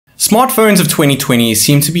Smartphones of 2020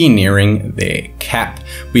 seem to be nearing their cap.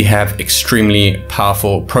 We have extremely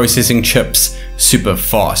powerful processing chips, super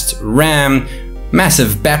fast RAM,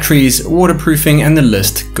 massive batteries, waterproofing, and the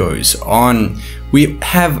list goes on. We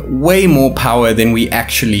have way more power than we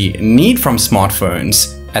actually need from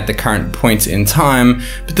smartphones at the current point in time,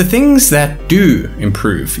 but the things that do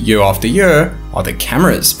improve year after year are the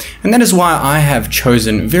cameras. And that is why I have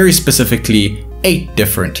chosen very specifically 8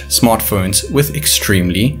 different smartphones with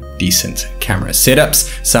extremely decent camera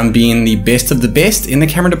setups, some being the best of the best in the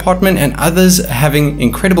camera department and others having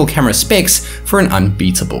incredible camera specs for an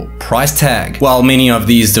unbeatable price tag. While many of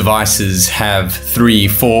these devices have 3,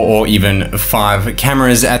 4, or even 5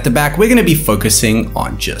 cameras at the back, we're going to be focusing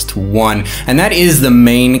on just one, and that is the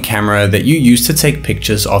main camera that you use to take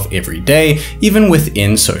pictures of every day, even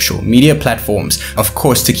within social media platforms. Of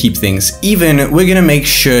course, to keep things even, we're going to make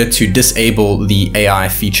sure to disable the AI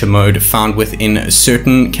feature mode found within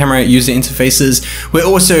certain camera user interfaces. We're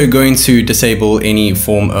also going to disable any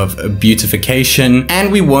form of beautification,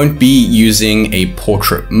 and we won't be using a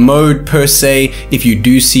portrait mode per se. If you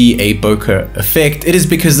do see a bokeh effect, it is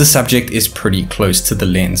because the subject is pretty close to the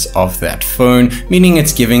lens of that phone, meaning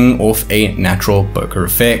it's giving off a natural bokeh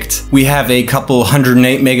effect. We have a couple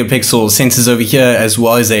 108 megapixel sensors over here, as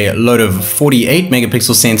well as a load of 48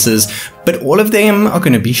 megapixel sensors, but all of them are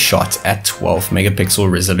going to be shot at 12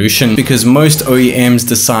 megapixel resolution because most OEMs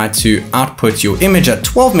decide to output your image at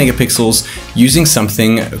 12 megapixels using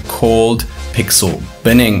something called pixel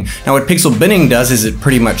binning. Now what pixel binning does is it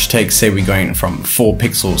pretty much takes, say we're going from 4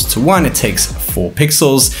 pixels to 1, it takes 4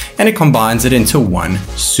 pixels and it combines it into one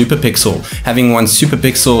super pixel. Having one super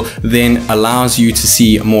pixel then allows you to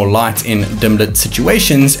see more light in dim lit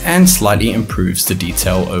situations and slightly improves the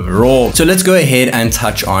detail overall. So let's go ahead and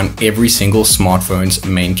touch on every single smartphone's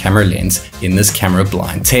main camera lens in this camera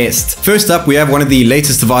blind test. First up, we have one of the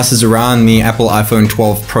latest devices around, the Apple iPhone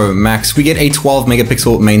 12 Pro Max. We get a 12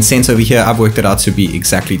 megapixel main sensor over here. I've worked it out to be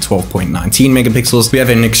exactly 12.19 megapixels. We have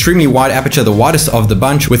an extremely wide aperture, the widest of the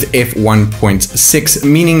bunch, with f1.6,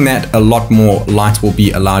 meaning that a lot more light will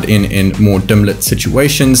be allowed in more dim lit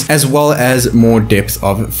situations, as well as more depth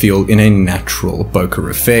of field in a natural bokeh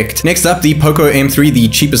effect. Next up, the POCO M3, the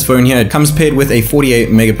cheapest phone here. It comes paired with a 48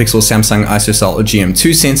 megapixel Samsung ISOCELL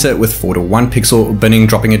GM2 sensor with 4:1 pixel binning,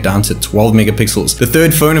 dropping it down to 12 megapixels. The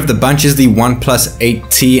third phone of the bunch is the OnePlus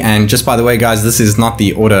 8T, and just by the way guys, this is not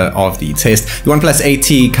the order of the test. The OnePlus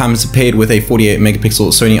 8T comes paired with a 48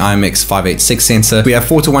 megapixel Sony IMX586 sensor. We have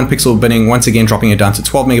 4:1 pixel binning, once again dropping it down to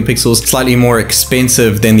 12 megapixels, slightly more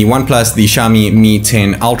expensive than the OnePlus. The Xiaomi Mi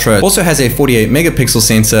 10 Ultra also has a 48 megapixel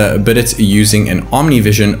sensor, but it's using an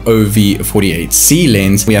OmniVision OV48C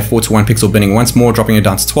lens. We have 4:1 pixel binning once more, dropping it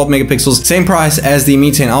down to 12 megapixels. Same price as the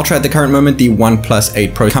Mi 10 Ultra at the current moment. The OnePlus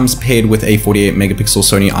 8 Pro comes paired with a 48 megapixel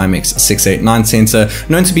Sony IMX689 sensor,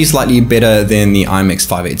 known to be slightly better than the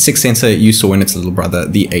IMX586 sensor you saw in its little brother,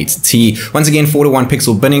 the 8T. Once again, 4:1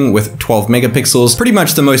 pixel binning with 12 megapixels. Pretty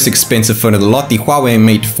much the most expensive phone of the lot. The Huawei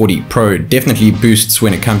Mate 40 Pro definitely boosts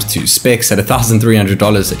when it comes to specs. At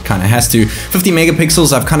 $1,300, it kind of has to. 50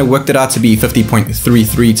 megapixels, I've kind of worked it out to be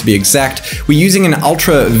 50.33 to be exact. We're using an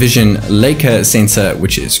Ultra Vision Leica sensor,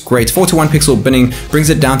 which is great. 4:1 pixel binning brings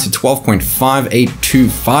it down to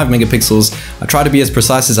 12.5825 megapixels. I try to be as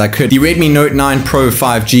precise as I could. The Redmi Note 9 Pro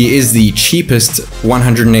 5G is the cheapest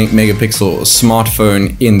 108 megapixel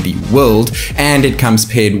smartphone in the world, and it comes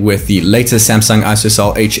paired with the latest Samsung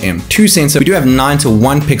ISOCELL HM2 sensor. We do have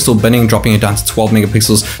 9:1 pixel binning, dropping it down to 12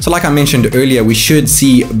 megapixels. So like I mentioned earlier, we should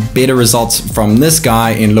see better results from this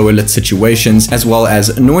guy in lower lit situations, as well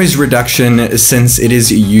as noise reduction since it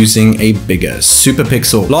is using a bigger super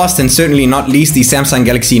pixel. Last and certainly not least, the Samsung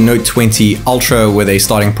Galaxy Note 20 Ultra with a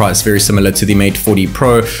starting price very similar to the Mate 40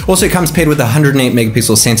 Pro. Also comes paired with a 108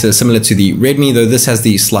 megapixel sensor similar to the Redmi, though this has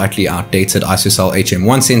the slightly outdated ISOCELL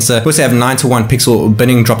HM1 sensor. We also have 9:1 pixel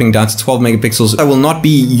binning, dropping down to 12 megapixels. I will not be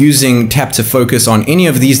using tap to focus on any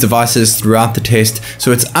of these devices throughout the test,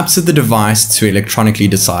 so it's up to the device to electronically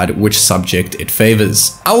decide which subject it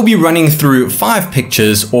favors. I will be running through 5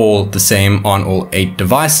 pictures, all the same on all 8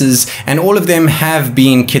 devices, and all of them have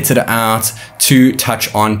been kitted out to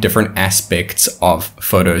touch on different aspects of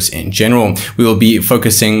photos in general. We will be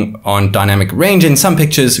focusing on dynamic range in some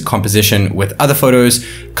pictures, composition with other photos,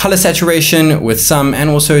 color saturation with some,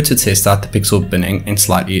 and also to test out the pixel binning in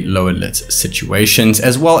slightly lower lit situations,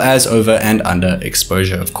 as well as over and under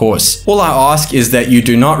exposure, of course. All I ask is that you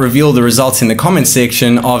do not reveal the results in the comment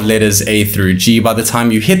section of letters A through G by the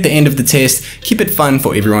time you hit the end of the test. Keep it fun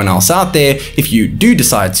for everyone else out there. If you do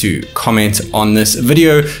decide to comment on this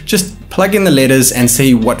video, just plug in the letters and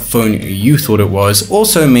say what phone you thought it was.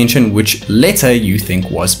 Also mention which letter you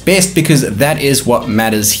think was best, because that is what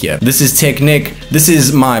matters here. This is Technic. This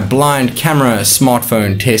is my blind camera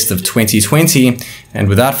smartphone test of 2020. And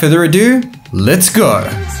without further ado, let's go.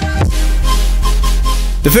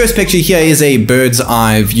 The first picture here is a bird's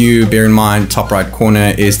eye view. Bear in mind, top right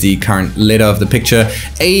corner is the current letter of the picture.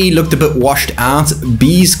 A looked a bit washed out.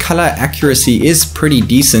 B's color accuracy is pretty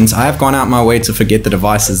decent. I have gone out my way to forget the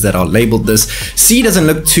devices that are labeled this. C doesn't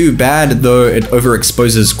look too bad, though it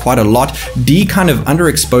overexposes quite a lot. D kind of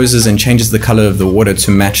underexposes and changes the color of the water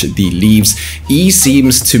to match the leaves. E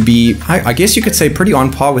seems to be, I guess you could say, pretty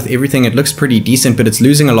on par with everything. It looks pretty decent, but it's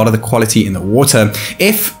losing a lot of the quality in the water.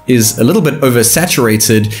 F is a little bit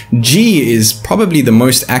oversaturated. G is probably the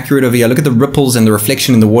most accurate over here. Look at the ripples and the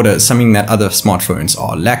reflection in the water, something that other smartphones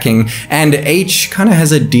are lacking. And H kind of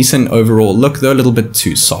has a decent overall look, though a little bit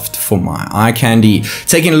too soft for my eye candy.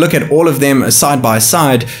 Taking a look at all of them side by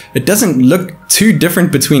side, it doesn't look too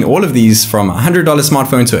different between all of these, from a $100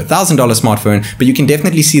 smartphone to a $1,000 smartphone, but you can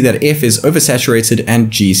definitely see that F is oversaturated and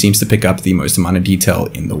G seems to pick up the most amount of detail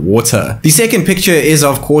in the water. The second picture is,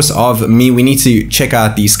 of course, of me. We need to check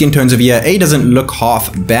out the skin tones over here. A doesn't look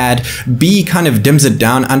half bad. B kind of dims it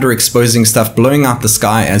down, underexposing stuff, blowing out the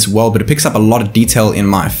sky as well, but it picks up a lot of detail in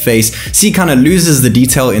my face. C kind of loses the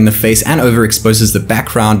detail in the face and overexposes the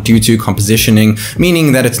background due to compositioning,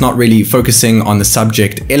 meaning that it's not really focusing on the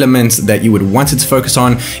subject elements that you would want it to focus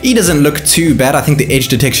on. E doesn't look too bad. I think the edge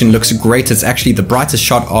detection looks great. It's actually the brightest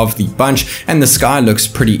shot of the bunch, and the sky looks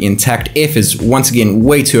pretty intact. F is once again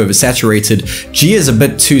way too oversaturated. G is a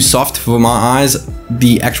bit too soft for my eyes.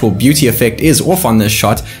 The actual beauty effect is off on this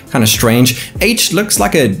shot, kind of strange. H looks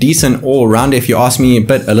like a decent all-round if you ask me,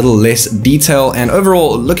 but a little less detail. And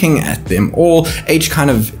overall, looking at them all, H kind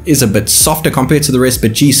of is a bit softer compared to the rest,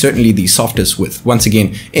 but G certainly the softest, with once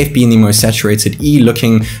again F being the most saturated, E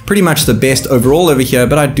looking pretty much the best overall over here,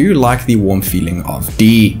 but I do like the warm feeling of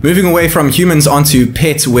D. Moving away from humans onto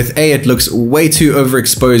pets, with A it looks way too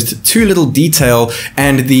overexposed, too little detail,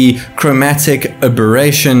 and the chromatic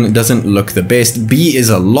aberration doesn't look the best. B is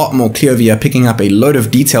a lot more clear over here, picking up a load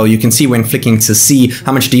of detail. You can see when flicking to C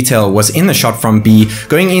how much detail was in the shot from B.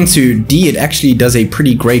 Going into D, it actually does a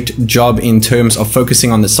pretty great job in terms of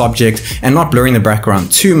focusing on the subject and not blurring the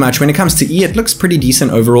background too much. When it comes to E, it looks pretty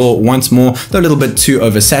decent overall once more, though a little bit too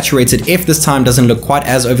oversaturated. F this time doesn't look quite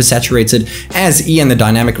as oversaturated as E, and the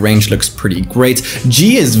dynamic range looks pretty great.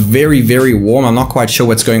 G is very, very warm. I'm not quite sure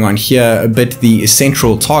what's going on here, but the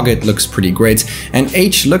central target looks pretty great. And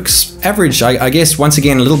H looks average, I guess. Once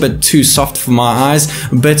again, a little bit too soft for my eyes,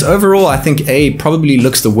 but overall I think A probably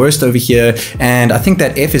looks the worst over here, and I think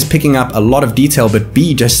that F is picking up a lot of detail, but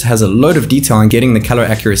B just has a load of detail and getting the color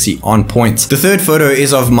accuracy on point. The third photo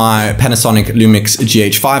is of my Panasonic Lumix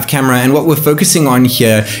GH5 camera, and what we're focusing on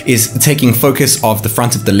here is taking focus of the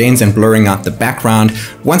front of the lens and blurring out the background.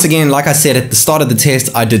 Once again, like I said at the start of the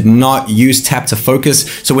test, I did not use tap to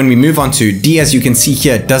focus, so when we move on to D, as you can see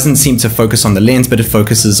here, it doesn't seem to focus on the lens, but it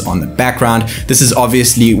focuses on the background. This is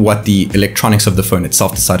obviously what the electronics of the phone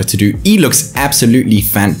itself decided to do. E looks absolutely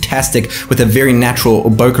fantastic with a very natural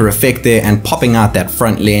bokeh effect there and popping out that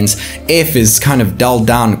front lens. F is kind of dulled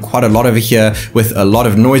down quite a lot over here, with a lot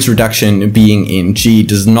of noise reduction being in G.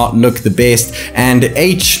 Does not look the best. And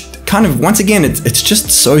H kind of, once again, it's just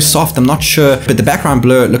so soft. I'm not sure, but the background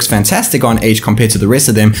blur looks fantastic on H compared to the rest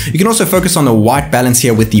of them. You can also focus on the white balance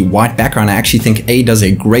here with the white background. I actually think A does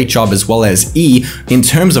a great job, as well as E, in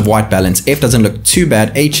terms of white balance. F doesn't look too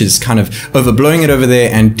bad. H is kind of overblowing it over there,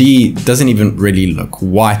 and D doesn't even really look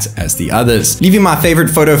white as the others. Leaving my favorite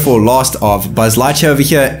photo for last of Buzz Lightyear over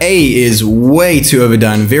here. A is way too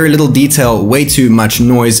overdone. Very little detail, way too much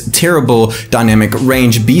noise, terrible dynamic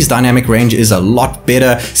range. B's dynamic range is a lot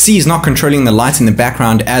better. C is not controlling the light in the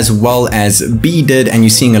background as well as B did, and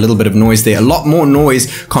you're seeing a little bit of noise there, a lot more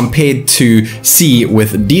noise compared to C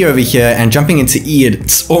with D over here. And jumping into E,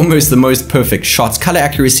 it's almost the most perfect shots. Color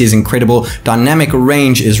accuracy is incredible. Dynamic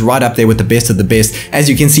range is right up there with the best of the best. As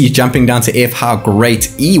you can see, jumping down to F, how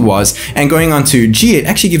great E was. And going on to G, it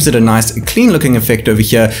actually gives it a nice clean looking effect over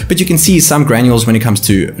here, but you can see some granules when it comes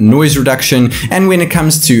to noise reduction. And when it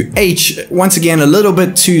comes to H, once again, a little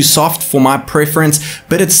bit too soft for my preference,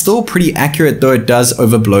 but it's still still pretty accurate, though it does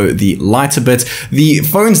overblow the light a bit. The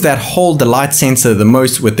phones that hold the light sensor the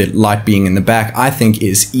most, with the light being in the back, I think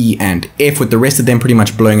is E and F, with the rest of them pretty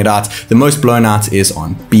much blowing it out. The most blown out is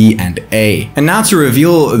on B and A. And now to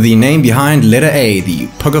reveal the name behind letter A, the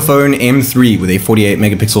POCO M3 with a 48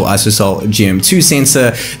 megapixel ISOCELL GM2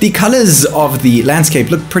 sensor. The colors of the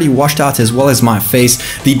landscape look pretty washed out, as well as my face.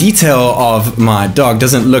 The detail of my dog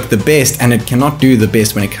doesn't look the best, and it cannot do the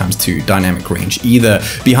best when it comes to dynamic range either.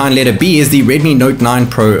 Behind letter B is the Redmi Note 9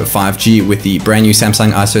 Pro 5G with the brand new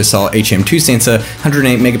Samsung ISOCELL HM2 sensor.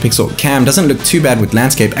 108 megapixel cam doesn't look too bad with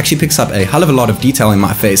landscape, actually picks up a hell of a lot of detail in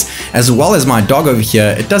my face, as well as my dog over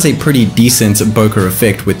here. It does a pretty decent bokeh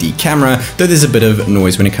effect with the camera, though there's a bit of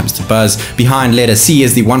noise when it comes to buzz. Behind letter C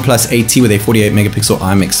is the OnePlus 8T with a 48 megapixel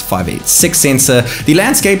IMX586 sensor. The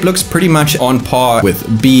landscape looks pretty much on par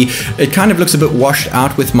with B. It kind of looks a bit washed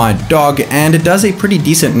out with my dog, and it does a pretty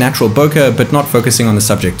decent natural bokeh, but not focusing on the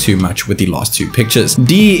subject too much with the last two pictures.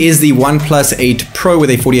 D is the OnePlus 8 Pro with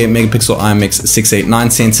a 48 megapixel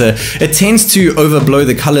IMX689 sensor. It tends to overblow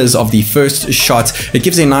the colors of the first shot. It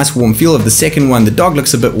gives a nice warm feel of the second one. The dog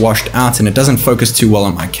looks a bit washed out, and it doesn't focus too well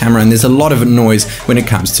on my camera, and there's a lot of noise when it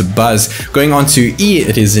comes to buzz. Going on to E,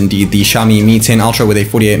 it is indeed the Xiaomi Mi 10 Ultra with a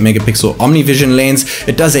 48 megapixel OmniVision lens.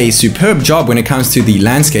 It does a superb job when it comes to the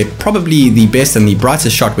landscape, probably the best and the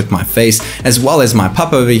brightest shot with my face, as well as my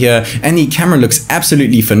pup over here, and the camera looks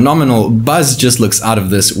absolutely phenomenal. Buzz just looks out of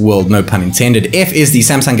this world, no pun intended. F is the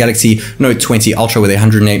Samsung Galaxy Note 20 Ultra with a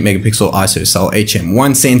 108 megapixel ISOCELL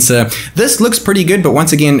HM1 sensor. This looks pretty good, but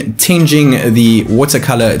once again, tinging the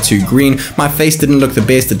watercolor to green. My face didn't look the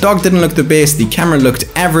best, the dog didn't look the best, the camera looked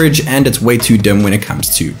average, and it's way too dim when it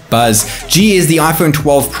comes to buzz. G is the iPhone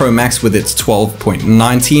 12 Pro Max with its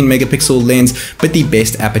 12.19 megapixel lens, but the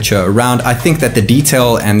best aperture around. I think that the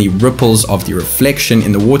detail and the ripples of the reflection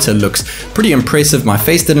in the water looks pretty impressive. My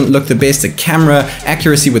face didn't look the best, the camera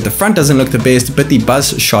accuracy with the front doesn't look the best, but the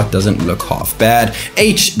buzz shot doesn't look half bad.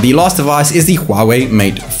 H, the last device, is the Huawei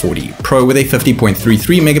Mate 40 Pro with a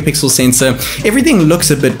 50.33 megapixel sensor. Everything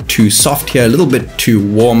looks a bit too soft here, a little bit too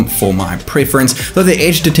warm for my preference, though the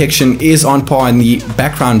edge detection is on par and the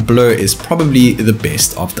background blur is probably the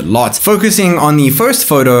best of the lot. Focusing on the first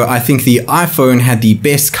photo, I think the iPhone had the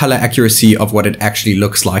best color accuracy of what it actually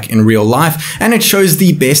looks like in real life, and it shows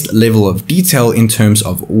the best level of detail in terms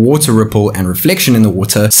of water ripple and reflection in the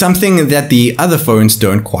water, something that the other phones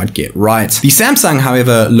don't quite get right. The Samsung,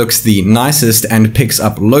 however, looks the nicest and picks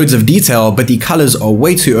up loads of detail, but the colors are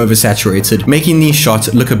way too oversaturated, making the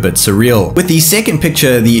shot look a bit surreal. With the second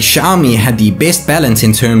picture, the Xiaomi had the best balance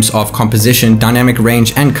in terms of composition, dynamic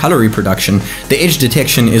range, and color reproduction. The edge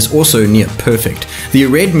detection is also near perfect. The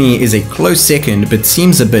Redmi is a close second, but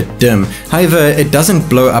seems a bit dim. However, it doesn't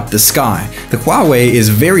blow up the sky. The Huawei is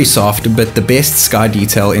very soft, but the best sky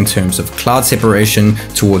detail in terms of cloud separation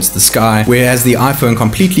towards the sky, whereas the iPhone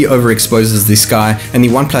completely overexposes the sky and the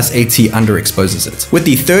OnePlus 8T underexposes it. With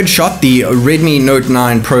the third shot, the Redmi Note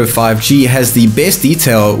 9 Pro 5G has the best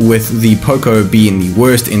detail, with the POCO being the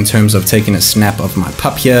worst in terms of taking a snap of my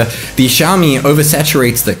pup here. The Xiaomi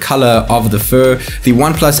oversaturates the color of the fur. The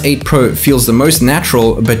OnePlus 8 Pro feels the most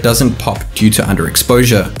natural, but doesn't pop due to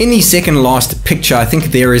underexposure. In the second last picture, I think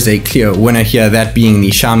there is a clear winner here, that being the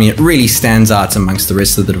Xiaomi. It really stands out amongst the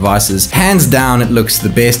rest of the devices. Hands down, it looks the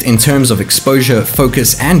best in terms of exposure,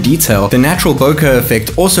 focus, and detail. The natural bokeh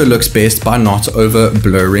effect also looks best by not over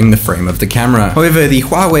blurring the frame of the camera. However, the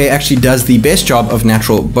Huawei actually does the best job of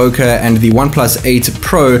natural bokeh, and the OnePlus 8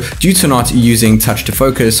 Pro, due to not using touch to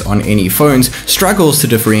focus on any phones, struggles to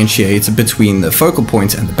differentiate between the focal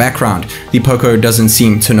point and the background. The POCO doesn't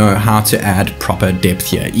seem to know how to add proper depth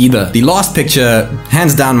here either. The last picture,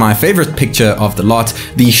 hands down my favorite picture of the lot.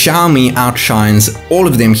 The Xiaomi outshines all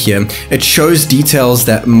of them here. It shows details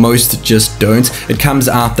that most just don't. It comes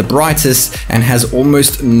out the brightest and has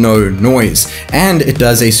almost no noise, and it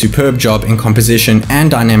does a superb job in composition and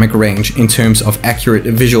dynamic range in terms of accurate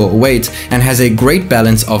visual weight, and has a great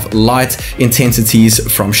balance of light intensities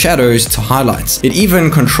from shadows to highlights. It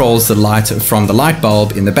even controls the light from the light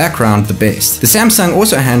bulb in the background the best. The Samsung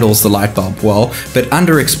also handles the light bulb well, but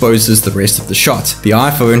underexposes the rest of the shot. The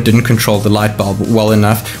iPhone didn't control the light bulb well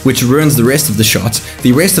enough, which ruins the rest of the shot.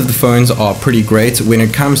 The rest of the phones are pretty great when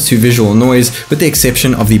it comes to visual noise, with the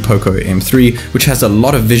exception of the POCO M3, which has a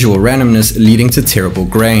lot of visual randomness leading to terrible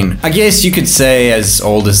grain. I guess you could say, as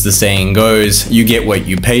old as the saying goes, you get what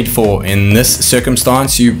you paid for. In this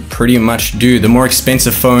circumstance, you pretty much do. The more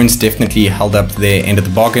expensive phones definitely held up their end of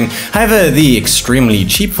the bargain. However, the extremely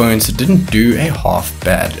cheap phones didn't do a half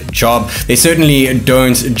bad job. They certainly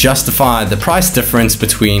don't justify the price difference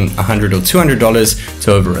between $100 or $200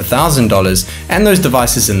 to over $1,000. and those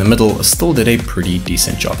devices in the middle still did a pretty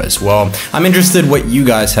decent job as well. I'm interested what you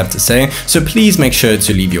guys have to say, so please make sure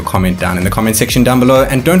to leave your comment down in the comment section down below,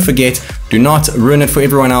 and don't forget, do not ruin it for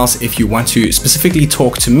everyone else. If you want to specifically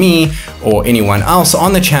talk to me or anyone else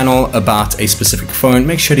on the channel about a specific phone,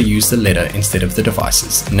 make sure to use the letter instead of the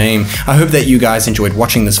device's name. I hope that you guys enjoyed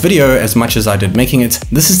watching this video as much as I did making it.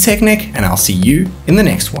 This is TechNick, and I'll see you in the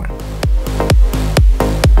next one.